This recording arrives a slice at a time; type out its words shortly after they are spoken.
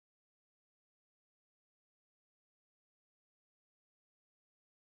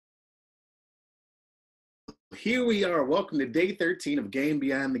here we are. Welcome to day 13 of Game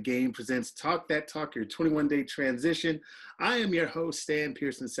Beyond the Game presents Talk That Talk, your 21-day transition. I am your host, Stan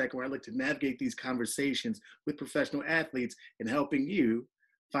Pearson II, where I look to navigate these conversations with professional athletes and helping you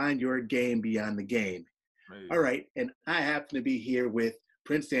find your game beyond the game. All right, and I happen to be here with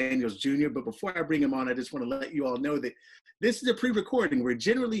Prince Daniels Jr., but before I bring him on, I just want to let you all know that this is a pre-recording. We're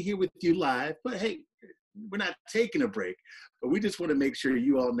generally here with you live, but hey, we're not taking a break, but we just want to make sure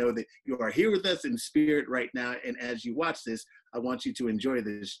you all know that you are here with us in spirit right now. And as you watch this, I want you to enjoy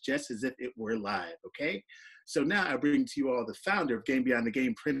this just as if it were live, okay? So now I bring to you all the founder of Game Beyond the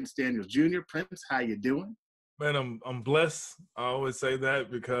Game, Prince Daniels Jr. Prince, how you doing? Man, I'm blessed. I always say that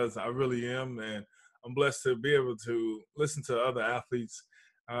because I really am, and I'm blessed to be able to listen to other athletes'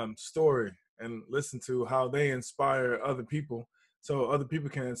 story and listen to how they inspire other people, so other people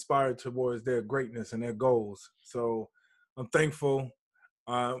can inspire towards their greatness and their goals. So I'm thankful,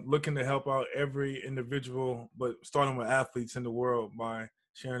 looking to help out every individual, but starting with athletes in the world by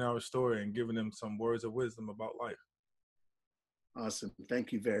sharing our story and giving them some words of wisdom about life. Awesome.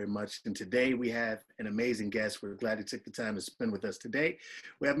 Thank you very much. And today we have an amazing guest. We're glad he took the time to spend with us today.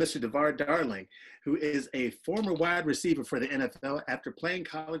 We have Mr. Devard Darling, who is a former wide receiver for the NFL after playing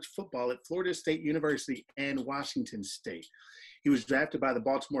college football at Florida State University and Washington State. He was drafted by the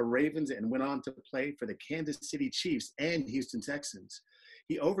Baltimore Ravens and went on to play for the Kansas City Chiefs and Houston Texans.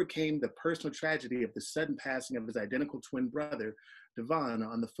 He overcame the personal tragedy of the sudden passing of his identical twin brother, Devon,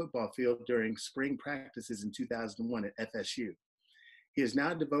 on the football field during spring practices in 2001 at FSU. He has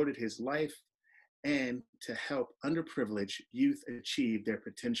now devoted his life and to help underprivileged youth achieve their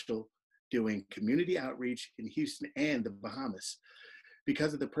potential, doing community outreach in Houston and the Bahamas.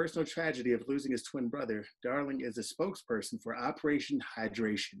 Because of the personal tragedy of losing his twin brother, Darling is a spokesperson for Operation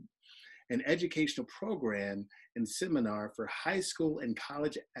Dehydration, an educational program and seminar for high school and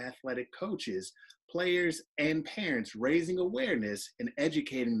college athletic coaches, players, and parents, raising awareness and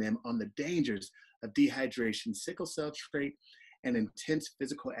educating them on the dangers of dehydration, sickle cell trait, and intense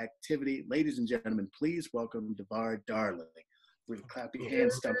physical activity. Ladies and gentlemen, please welcome Devard Darling. Really clap your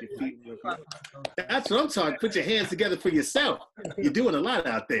hands, stomp your feet. That's what I'm talking. Put your hands together for yourself. You're doing a lot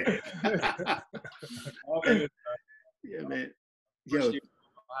out there. Yeah, man. Yo, having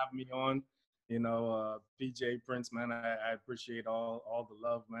me on. PJ Prince, man, I appreciate all the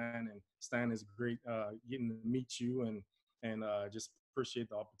love, man. And Stan is great getting to meet you and just appreciate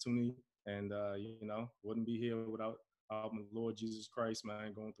the opportunity. And wouldn't be here without my Lord Jesus Christ,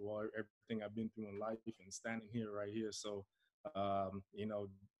 man, going through everything I've been through in life and standing here right here. So,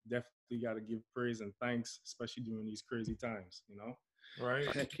 definitely got to give praise and thanks, especially during these crazy times, Right.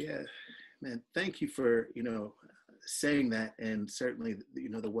 Heck yeah, man. Thank you for, saying that, and certainly,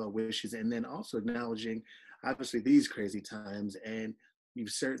 the well wishes, and then also acknowledging, obviously, these crazy times. And you've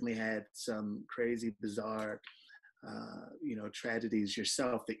certainly had some crazy, bizarre, tragedies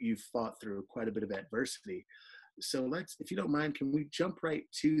yourself that you've fought through quite a bit of adversity. So let's, if you don't mind, can we jump right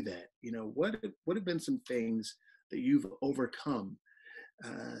to that? What have been some things that you've overcome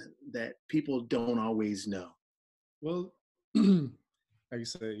that people don't always know? Well, like you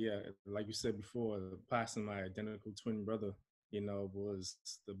said before, passing my identical twin brother, was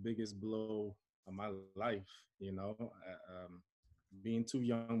the biggest blow of my life. Being two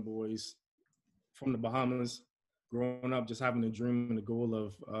young boys from the Bahamas, growing up, just having a dream and a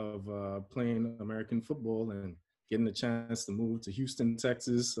goal of playing American football and getting the chance to move to Houston,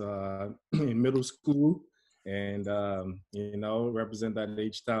 Texas in middle school and, represent that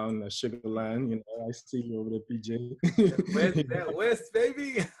H-Town Sugar Land. I see you over there, PJ. That West,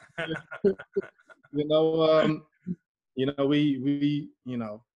 baby. We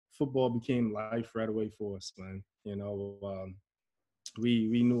football became life right away for us, man.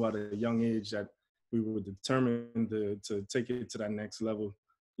 We knew at a young age that we were determined to take it to that next level.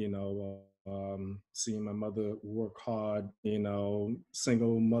 Seeing my mother work hard,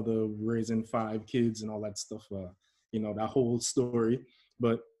 single mother raising 5 kids and all that stuff, that whole story.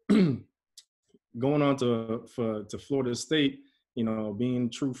 But going on to Florida State, being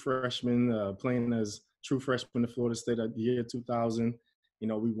true freshman, playing as true freshman at Florida State at the year 2000,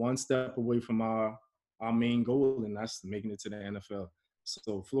 we one step away from our main goal, and that's making it to the NFL.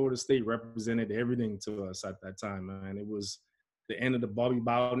 So Florida State represented everything to us at that time, man. It was the end of the Bobby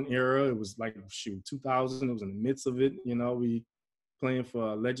Bowden era. It was like, 2000. It was in the midst of it. We playing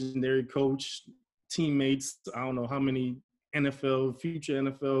for a legendary coach, teammates. I don't know how many future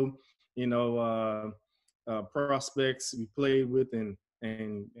NFL, prospects we played with and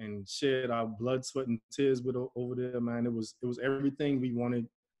shared our blood, sweat, and tears with over there, man. It was everything we wanted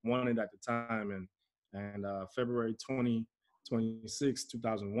at the time. And February 26,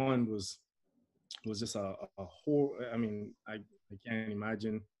 2001 was was just a horror. I mean, I can't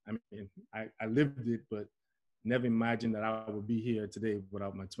imagine. I mean, I lived it, but never imagined that I would be here today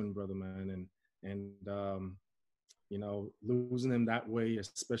without my twin brother, man. And you know, losing him that way,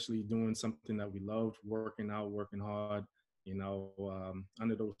 especially doing something that we loved, working out, working hard, you know,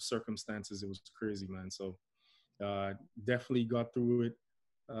 under those circumstances, it was crazy, man. So definitely got through it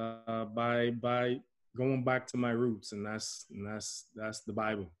by going back to my roots, and that's the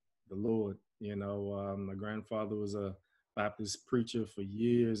Bible, the Lord. You know, my grandfather was a Baptist preacher for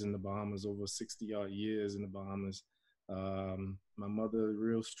years in the Bahamas, over 60 odd years in the Bahamas. My mother, a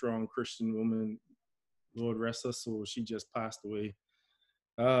real strong Christian woman, Lord rest her soul, she just passed away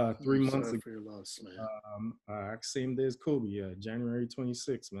 3 months Sorry ago. for your loss, man. Same day as Kobe, January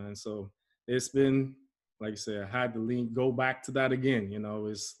 26th, man. So it's been, like I said, I had to go back to that again. You know,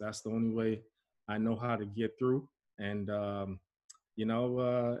 that's the only way I know how to get through. And, you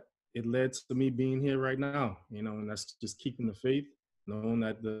know, it led to me being here right now, you know, and that's just keeping the faith, knowing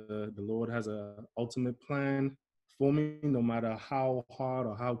that the Lord has a ultimate plan for me, no matter how hard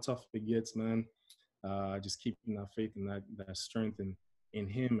or how tough it gets, man. Just keeping that faith and that strength in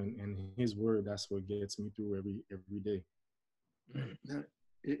him and his word. That's what gets me through every day. Now,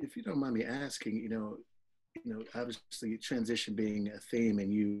 if you don't mind me asking, obviously transition being a theme,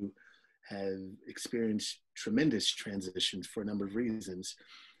 and you have experienced tremendous transitions for a number of reasons.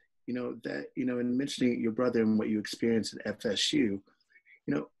 In mentioning your brother and what you experienced at FSU,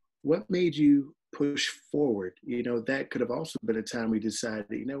 what made you push forward? That could have also been a time we decided,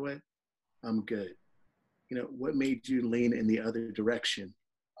 you know what, I'm good. What made you lean in the other direction?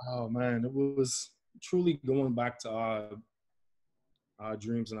 Oh man, it was truly going back to our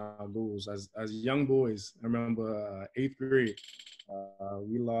dreams and our goals as young boys. I remember 8th grade,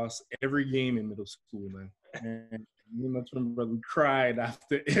 we lost every game in middle school, man. And me and my twin brother, we cried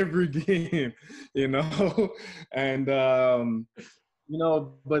after every game, you know. And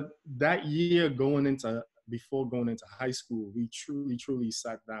but that year before going into high school, we truly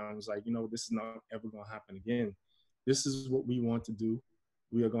sat down. It was like, this is not ever gonna happen again. This is what we want to do.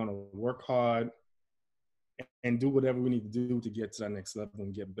 We are gonna work hard and do whatever we need to do to get to that next level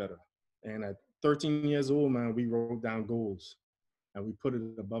and get better. And at 13 years old, man, we wrote down goals and we put it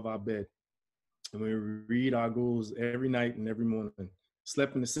above our bed. And we read our goals every night and every morning.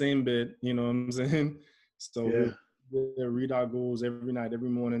 Slept in the same bed, you know what I'm saying? So Yeah. we'll read our goals every night, every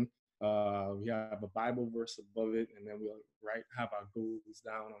morning. We have a Bible verse above it, and then we'll have our goals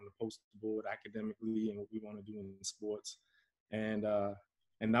down on the poster board academically and what we want to do in sports. And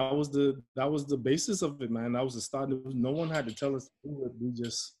that was the basis of it, man. That was the start. No one had to tell us to do it.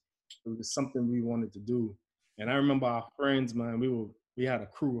 It was something we wanted to do. And I remember our friends, man. We had a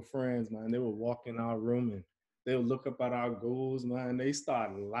crew of friends, man. They would walk in our room and they would look up at our goals, man. They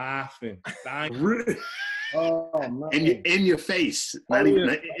started laughing, dying. Oh man! In your face, not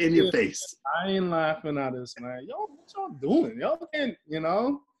in your face. I ain't laughing at us, man. Yo, what y'all doing? Y'all can't,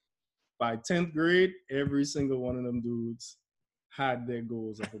 By 10th grade, every single one of them dudes had their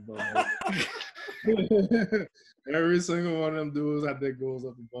goals up above their every single one of them dudes had their goals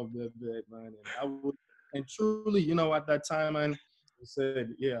up above their bed, man. And truly, at that time, man, I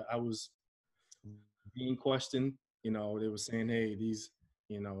said, yeah, I was being questioned. They were saying, hey, these,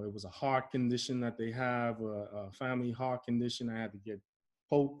 it was a heart condition that they have, a family heart condition. I had to get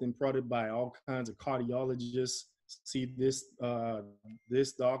poked and prodded by all kinds of cardiologists, see this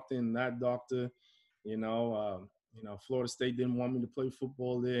doctor and that doctor. Florida State didn't want me to play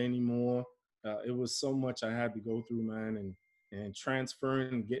football there anymore. It was so much I had to go through, man, and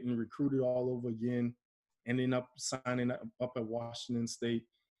transferring and getting recruited all over again, ending up signing up at Washington State,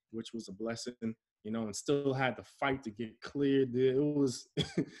 which was a blessing, and still had to fight to get cleared there. It was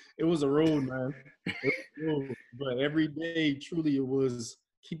it was a road, man. But every day, truly, it was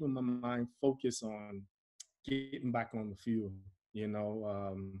keeping my mind focused on getting back on the field, getting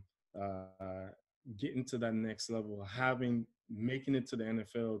to that next level, making it to the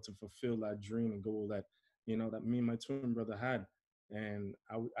NFL to fulfill that dream and goal that, that me and my twin brother had. And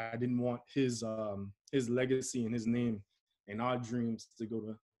I didn't want his legacy and his name and our dreams to go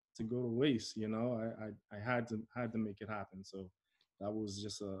to waste. I had to make it happen. So that was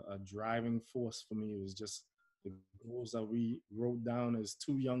just a driving force for me. It was just the goals that we wrote down as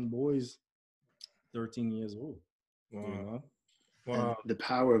two young boys, 13 years old. Wow. Wow. And the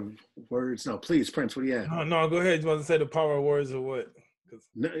power of words. No, please, Prince, what do you have? No, go ahead. You want to say the power of words or what?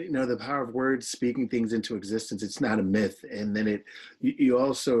 No, the power of words, speaking things into existence. It's not a myth. And then you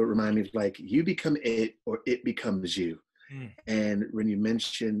also remind me of, like, you become it or it becomes you. And when you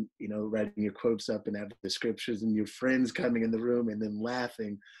mention, you know, writing your quotes up and have the scriptures and your friends coming in the room and them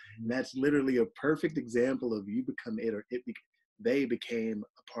laughing, and that's literally a perfect example of you become it, or they became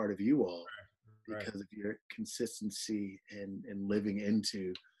a part of you all because of your consistency and living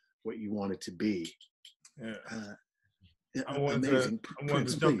into what you wanted to be. I Amazing. wanted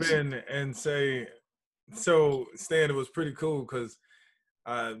to jump in and say, so Stan, it was pretty cool because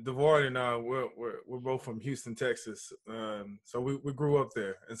Devard and I, we're both from Houston, Texas. So we grew up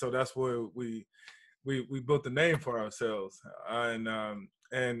there, and so that's where we built the name for ourselves. And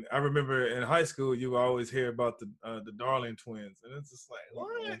I remember in high school, you would always hear about the Darling twins, and it's just like,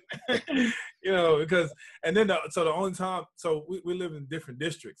 what? You know, because and then so the only time, so we live in different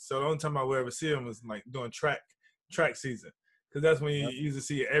districts, so the only time I would ever see them was like during track season, because that's when you used to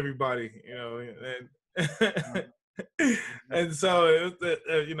see everybody, you know, and and so it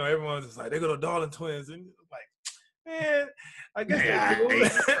was, you know, everyone's just like, they go to Darling twins, and like, man, I guess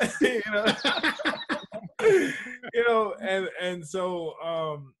they're cool. You know, and so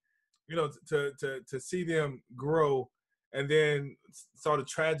you know, to see them grow, and then saw the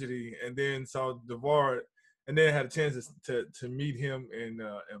tragedy, and then saw Devard, and then had a chance to meet him in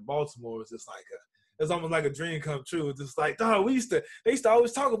Baltimore. It's just like it's almost like a dream come true. It's just like, dog, they used to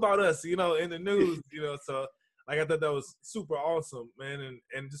always talk about us, you know, in the news, you know. So like, I thought that was super awesome, man,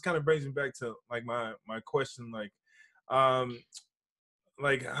 and just kind of brings me back to like my question, like how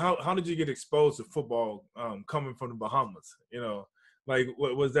did you get exposed to football coming from the Bahamas? You know, like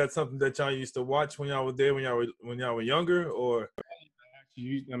was that something that y'all used to watch when y'all were there when y'all were younger, or?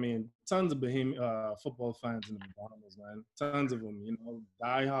 I mean, tons of football fans in the Bahamas, man. Tons of them, you know,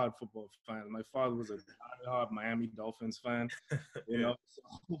 diehard football fans. My father was a diehard Miami Dolphins fan, you know. So,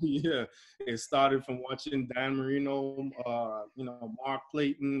 yeah, it started from watching Dan Marino, you know, Mark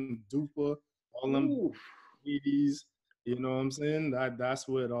Clayton, Duper, all them 80s. You know what I'm saying? That's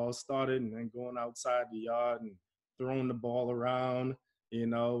where it all started, and then going outside the yard and throwing the ball around, you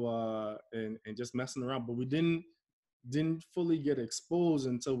know, and just messing around. But we didn't fully get exposed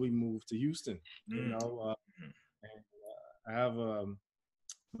until we moved to Houston. You know, and I have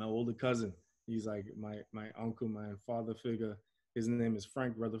my older cousin. He's like my uncle, my father figure. His name is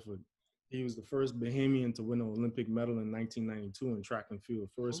Frank Rutherford. He was the first Bahamian to win an Olympic medal in 1992 in track and field.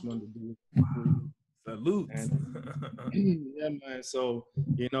 First one to do it. Salute. Yeah, man. So,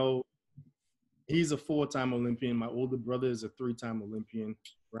 you know, he's a 4-time Olympian. My older brother is a 3-time Olympian.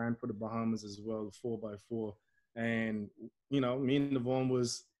 Ran for the Bahamas as well, 4x4. And, you know, me and Devon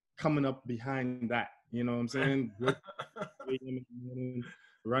was coming up behind that. You know what I'm saying?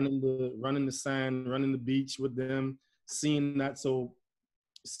 running the sand, running the beach with them, seeing that. So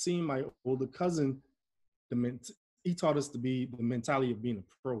seeing my older cousin, he taught us to be the mentality of being a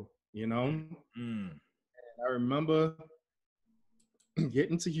pro, you know? And I remember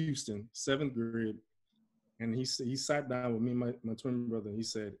getting to Houston, 7th grade, and he sat down with me and my twin brother. He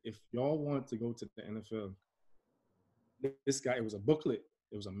said, if y'all want to go to the NFL, this guy, it was a booklet.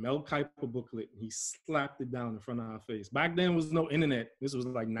 It was a Mel Kiper booklet. He slapped it down in front of our face. Back then, was no internet. This was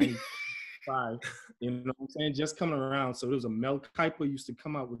like 95. You know what I'm saying? Just coming around. So it was a Mel Kiper used to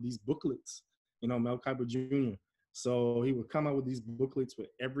come out with these booklets, you know, Mel Kiper Jr. So he would come out with these booklets with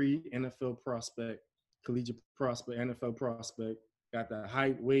every NFL prospect, collegiate prospect, NFL prospect, got the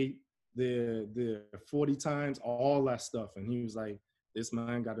height, weight, the 40 times, all that stuff. And he was like, this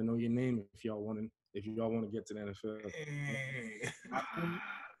man got to know your name if y'all want to get to the NFL.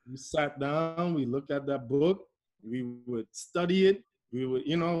 We sat down, we looked at that book, we would study it, we would,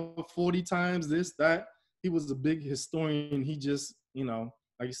 you know, 40 times this, that. He was a big historian. He just, you know,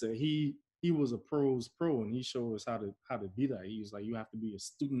 like you said, he was a pro's pro, and he showed us how to be that. He was like, you have to be a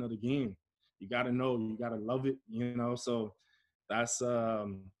student of the game. You got to know, you got to love it, you know. So that's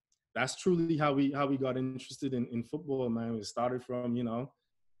truly how we got interested in football, man. It started from, you know,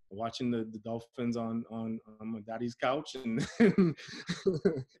 watching the Dolphins on my daddy's couch and in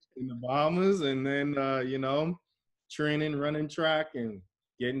the Bahamas, and then you know, training, running track, and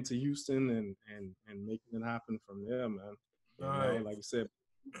getting to Houston and making it happen from there, man. You know, like I said,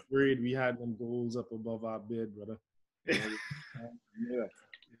 we had them goals up above our bed, brother. Yeah.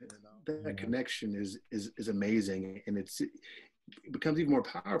 That connection is amazing, and it becomes even more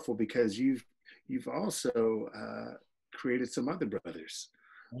powerful because you've also created some other brothers.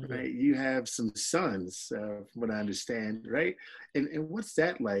 Right, you have some sons, from what I understand, right? And what's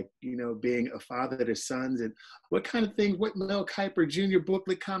that like? You know, being a father to sons, and what kind of things? What Mel Kiper Jr.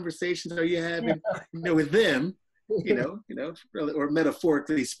 booklet conversations are you having, you know, with them? You know, really, or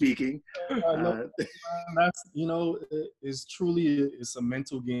metaphorically speaking. That's, you know, it's truly it's a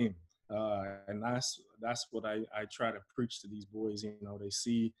mental game. And that's what I try to preach to these boys. You know, they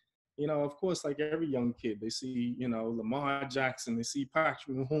see, you know, of course, like every young kid, they see, you know, Lamar Jackson, they see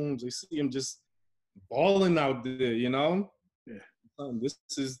Patrick Mahomes, they see him just balling out there, you know. Yeah. This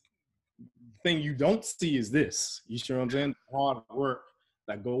is the thing you don't see is this. You sure what I'm saying? Hard work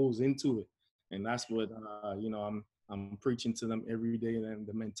that goes into it, and that's what you know. I'm preaching to them every day, and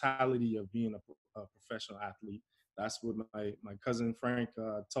the mentality of being a professional athlete. That's what my cousin Frank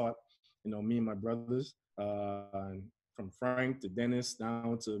taught. You know, me and my brothers, from Frank to Dennis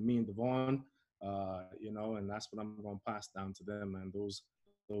down to me and Devon. You know, and that's what I'm going to pass down to them, man. Those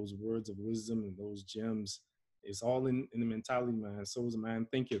words of wisdom and those gems. It's all in the mentality, man. So is a man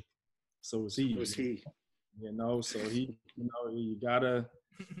thinketh, so is he. So is he. You know, so he, you know, you gotta.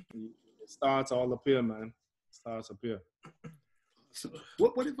 It starts all up here, man. It starts up here. So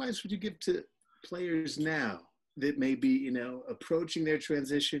what advice would you give to players now that may be, you know, approaching their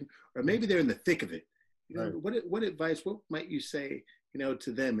transition, or maybe they're in the thick of it? You know, Right. what advice? What might you say, you know,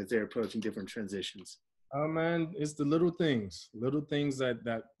 to them as they're approaching different transitions? Man, it's the little things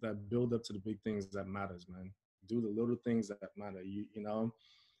that build up to the big things that matters, man. Do the little things that matter. You know,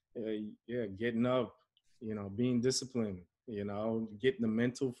 yeah, getting up, you know, being disciplined, you know, getting the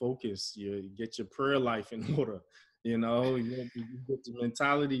mental focus, you get your prayer life in order, you know, you get your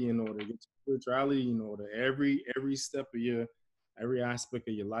mentality in order, get your spirituality in order. Every step of every aspect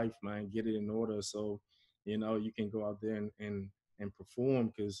of your life, man, get it in order so, you know, you can go out there and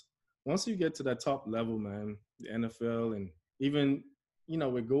perform. Because once you get to that top level, man, the NFL and even, you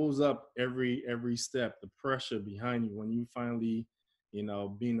know, it goes up every step. The pressure behind you when you finally, you know,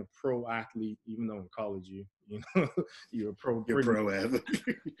 being a pro athlete, even though in college you know you're a pro You're pretty, pro athlete,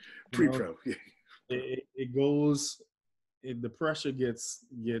 you know, pre-pro. Yeah. it goes, the pressure gets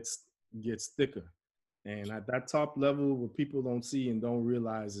thicker, and at that top level, what people don't see and don't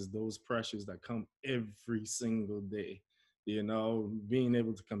realize is those pressures that come every single day. You know, being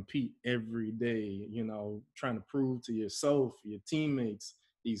able to compete every day, you know, trying to prove to yourself, your teammates,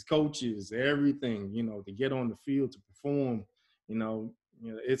 these coaches, everything, you know, to get on the field to perform, you know,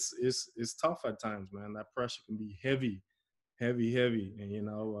 it's tough at times, man. That pressure can be heavy, and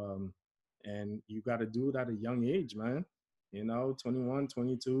and you got to do it at a young age, man. You know, 21,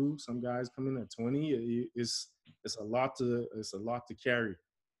 22. Some guys come in at 20. It's a lot to carry.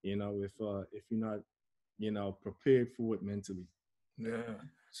 You know, if you're not, you know, prepared for it mentally. Yeah.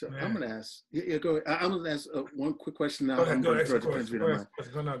 So I'm Man. going to ask. Yeah, go ahead. I'm going to ask one quick question now. Go ahead. I'm Go going to ask throw your it to Prince if question. you Go don't ask mind. your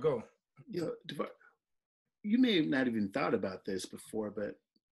question. Go now. Go. You know, you may have not even thought about this before, but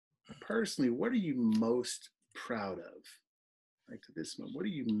personally, what are you most proud of? Like to this moment, what are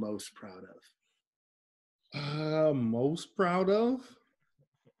you most proud of? Most proud of,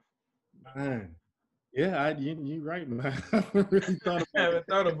 man. Yeah, you're right, man. I haven't really thought I about haven't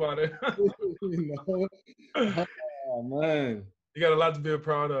thought about it. it. You know? Oh man. You got a lot to be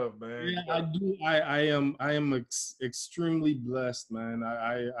proud of, man. Yeah, I do. I am extremely blessed, man.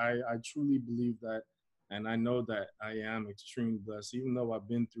 I truly believe that, and I know that I am extremely blessed. Even though I've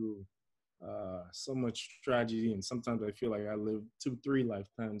been through so much tragedy, and sometimes I feel like I lived 2, 3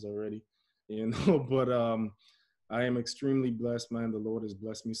 lifetimes already, you know. But I am extremely blessed, man. The Lord has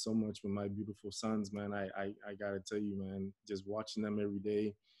blessed me so much with my beautiful sons, man. I gotta tell you, man. Just watching them every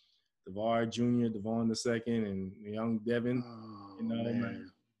day, Devard Jr., Devon the second, and young Devin. You Oh know, man,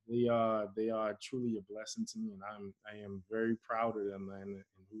 man. they are truly a blessing to me, and I am very proud of them, man,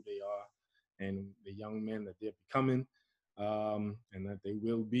 and who they are, and the young men that they're becoming, and that they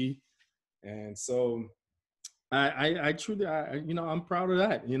will be. And so I truly, you know, I'm proud of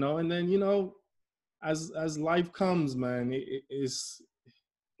that, you know. And then, you know, as life comes, man, it's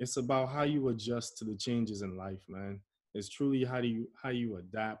about how you adjust to the changes in life, man. It's truly how you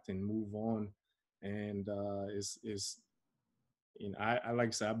adapt and move on, and it's you know, I like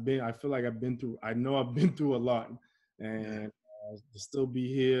I said, I feel like I know I've been through a lot, Yeah. and to still be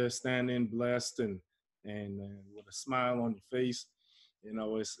here, standing blessed and with a smile on your face, you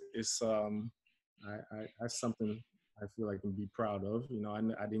know, it's that's something I feel I can be proud of. You know,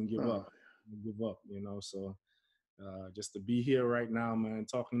 I didn't give Oh, up, you know. So just to be here right now, man,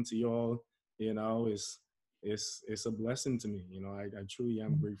 talking to y'all, you know, it's a blessing to me. You know, I truly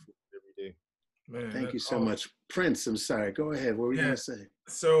am grateful every day. Man, thank that's you so awesome. much, Prince. I'm sorry. Go ahead. What were you Yeah. going to say?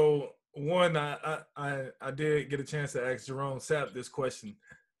 So one, I did get a chance to ask Jerome Sapp this question.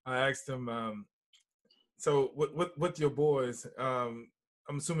 I asked him, so with your boys, I'm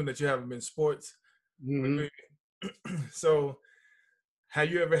assuming that you haven't been sports. Mm-hmm. So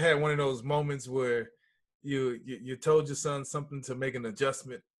have you ever had one of those moments where you told your son something to make an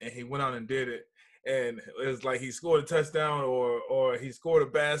adjustment and he went out and did it, and it's like he scored a touchdown or he scored a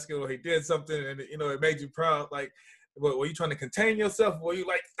basket or he did something and it made you proud. Like, were you trying to contain yourself? Or were you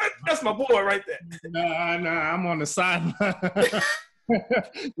like, that's my boy right there? Nah, I'm on the sideline.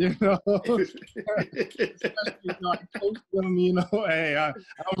 You know, especially, I coach them. Hey,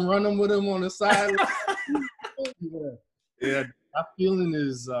 I'm running with him on the sideline. Yeah, that feeling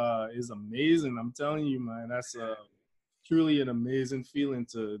is amazing. I'm telling you, man. That's truly an amazing feeling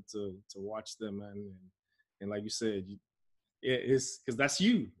to watch them, man. And like you said, it's because that's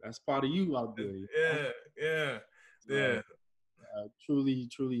you. That's part of you out there. Yeah.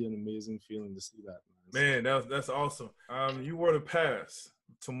 Truly an amazing feeling to see that, man. That's awesome. You were to pass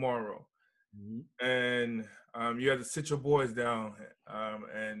tomorrow, and you had to sit your boys down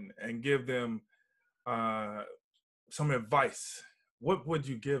and give them some advice. What would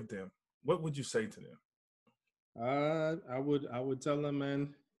you give them? What would you say to them? I would tell them,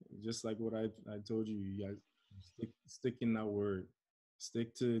 man, just like what I told you. You guys stick in that word.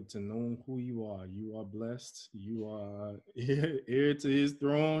 Stick to knowing who you are. You are blessed. You are heir to His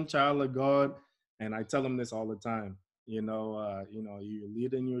throne, child of God. And I tell them this all the time. You're a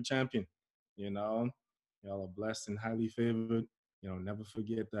leader and you're a champion. Y'all are blessed and highly favored. Never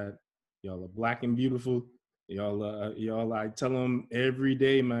forget that. Y'all are black and beautiful. Y'all. I tell them every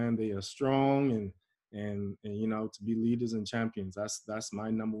day, man. They are strong and to be leaders and champions. That's my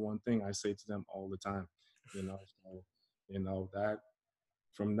number one thing I say to them all the time. That.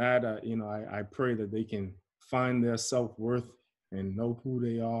 From that, I pray that they can find their self-worth and know who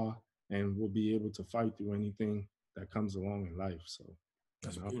they are and will be able to fight through anything that comes along in life. So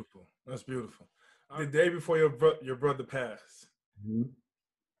that's beautiful. That's beautiful. The day before your brother passed,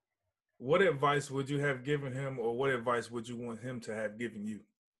 what advice would you have given him, or what advice would you want him to have given you?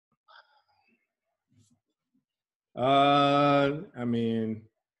 I mean,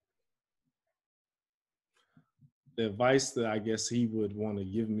 the advice that I guess he would want to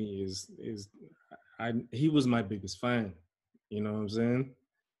give me is he was my biggest fan. You know what I'm saying?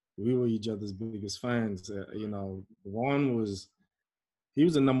 We were each other's biggest fans. Ron was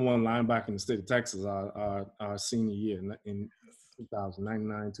the number one linebacker in the state of Texas our senior year in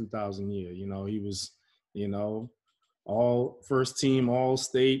 2099, 2000 year. He was, all first team, all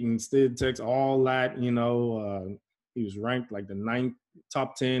state and state of Texas, all that. He was ranked like the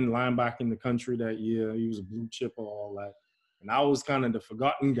top 10 linebacker in the country that year. He was a blue chipper, all that. And I was kind of the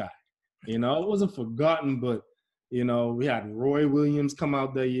forgotten guy. I wasn't forgotten, but, we had Roy Williams come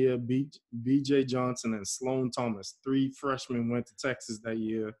out that year, B.J. Johnson, and Sloan Thomas. 3 freshmen went to Texas that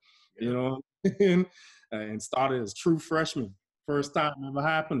year, and started as true freshmen. First time ever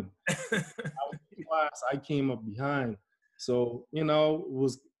happening. I came up behind. So, I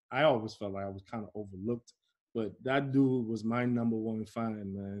always felt like I was kind of overlooked. But that dude was my number one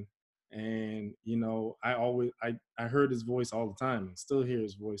fan, man. And, I heard his voice all the time and still hear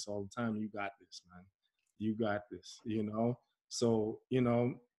his voice all the time. You got this, man. You got this, So,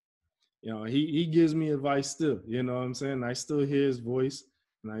 he gives me advice still, you know what I'm saying? I still hear his voice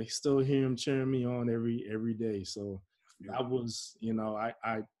and I still hear him cheering me on every day. So that was,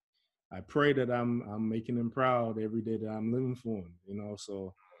 I pray that I'm making him proud every day that I'm living for him,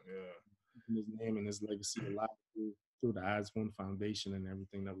 so his name and his legacy alive through the As One Foundation and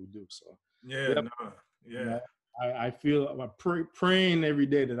everything that we do. So I feel I'm praying every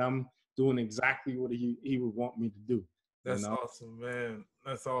day that I'm doing exactly what he would want me to do. That's awesome, man.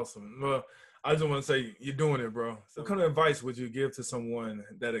 That's awesome. Well, I just want to say you're doing it, bro. So what kind of advice would you give to someone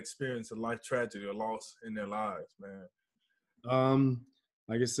that experienced a life tragedy or loss in their lives, man?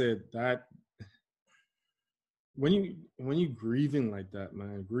 Like I said, that when you grieving like that,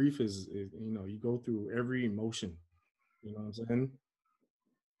 man, grief is you go through every emotion. You know what I'm saying?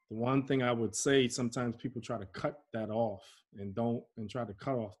 The one thing I would say, sometimes people try to cut that off and try to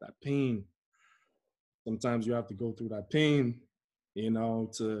cut off that pain. Sometimes you have to go through that pain,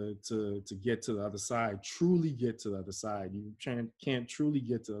 to get to the other side, truly get to the other side. You can't truly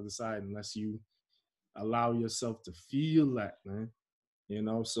get to the other side unless you allow yourself to feel that, man.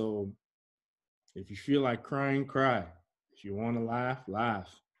 So if you feel like crying, cry. If you want to laugh, laugh.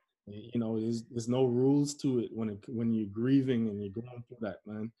 There's no rules to it when you're grieving and you're going through that,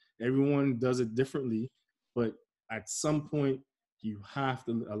 man. Everyone does it differently, but at some point you have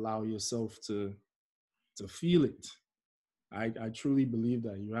to allow yourself to feel it. I truly believe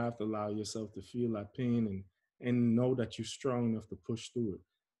that you have to allow yourself to feel that pain and know that you're strong enough to push through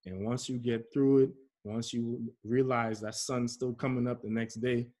it. And once you get through it, once you realize that sun's still coming up the next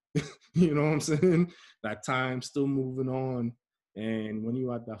day, you know what I'm saying? That time's still moving on. And when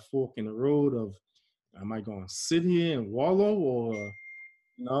you're at that fork in the road of, am I going to sit here and wallow or,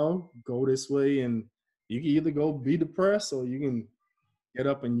 go this way, and you can either go be depressed or you can get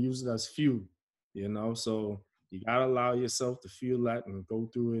up and use it as fuel. So you gotta allow yourself to feel that and go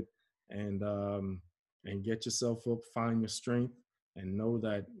through it, and get yourself up, find your strength, and know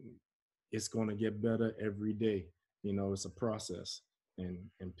that it's gonna get better every day. It's a process, and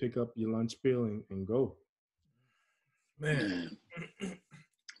pick up your lunch pill and go. Man.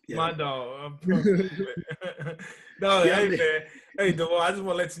 Yeah. My dog, I'm perfect. Dog, Yeah, hey man. man, hey Devard, I just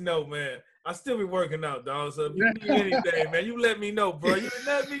want to let you know, man. I still be working out, dog. So if you need anything, man, you let me know, bro. You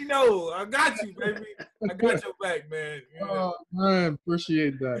let me know. I got you, baby. I got your back, man. Oh man,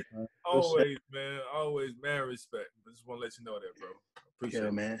 appreciate that, man. Always, man. Always, man. Respect. I just want to let you know that, bro. Appreciate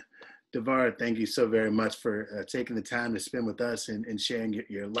it, man. Devard, thank you so very much for taking the time to spend with us and sharing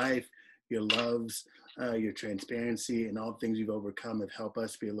your life, your loves, your transparency, and all the things you've overcome have helped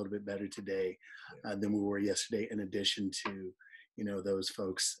us be a little bit better today than we were yesterday, in addition to, those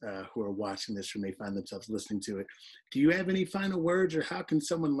folks who are watching this or may find themselves listening to it. Do you have any final words, or how can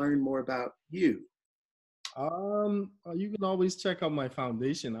someone learn more about you? You can always check out my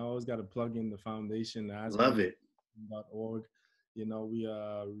foundation. I always got to plug in the foundation as Love it. .org. We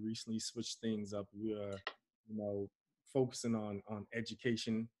recently switched things up. We are, focusing on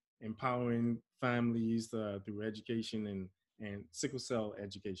education, empowering families through education and sickle cell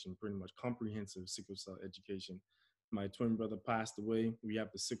education, pretty much comprehensive sickle cell education. My twin brother passed away. We have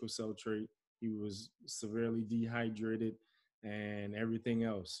the sickle cell trait. He was severely dehydrated and everything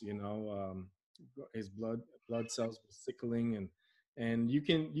else, his blood cells were sickling, and you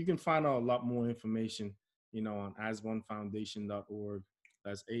can find out a lot more information on asonfoundation.org.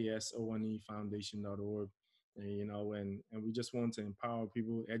 That's ASONE foundation.org. And we just want to empower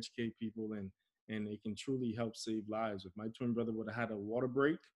people, educate people, and it can truly help save lives. If my twin brother would have had a water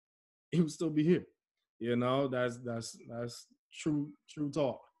break, he would still be here. That's true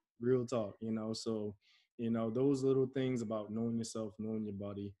talk, real talk. So those little things about knowing yourself, knowing your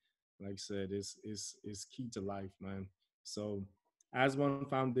body, like I said, is key to life, man. So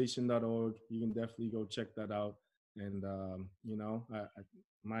asonfoundation.org, you can definitely go check that out. And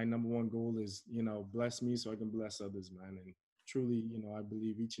my number one goal is bless me so I can bless others, man. And truly, I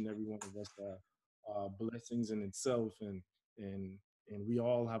believe each and every one of us are blessings in itself, and we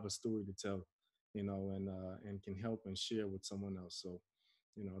all have a story to tell, and can help and share with someone else. So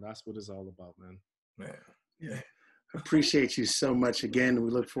that's what it's all about, man. Yeah. Appreciate you so much again. We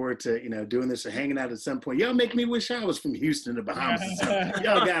look forward to doing this or hanging out at some point. Y'all make me wish I was from Houston to Bahamas or something.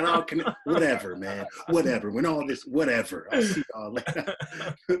 Y'all got all whatever, man. Whatever. When all this, whatever. I'll see y'all later.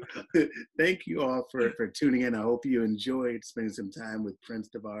 Thank you all for tuning in. I hope you enjoyed spending some time with Prince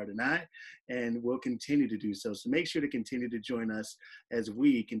Devard and I, and we'll continue to do so. So make sure to continue to join us as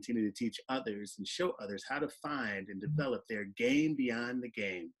we continue to teach others and show others how to find and develop their game beyond the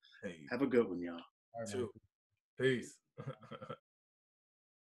game. Hey. Have a good one, y'all. Too. Peace.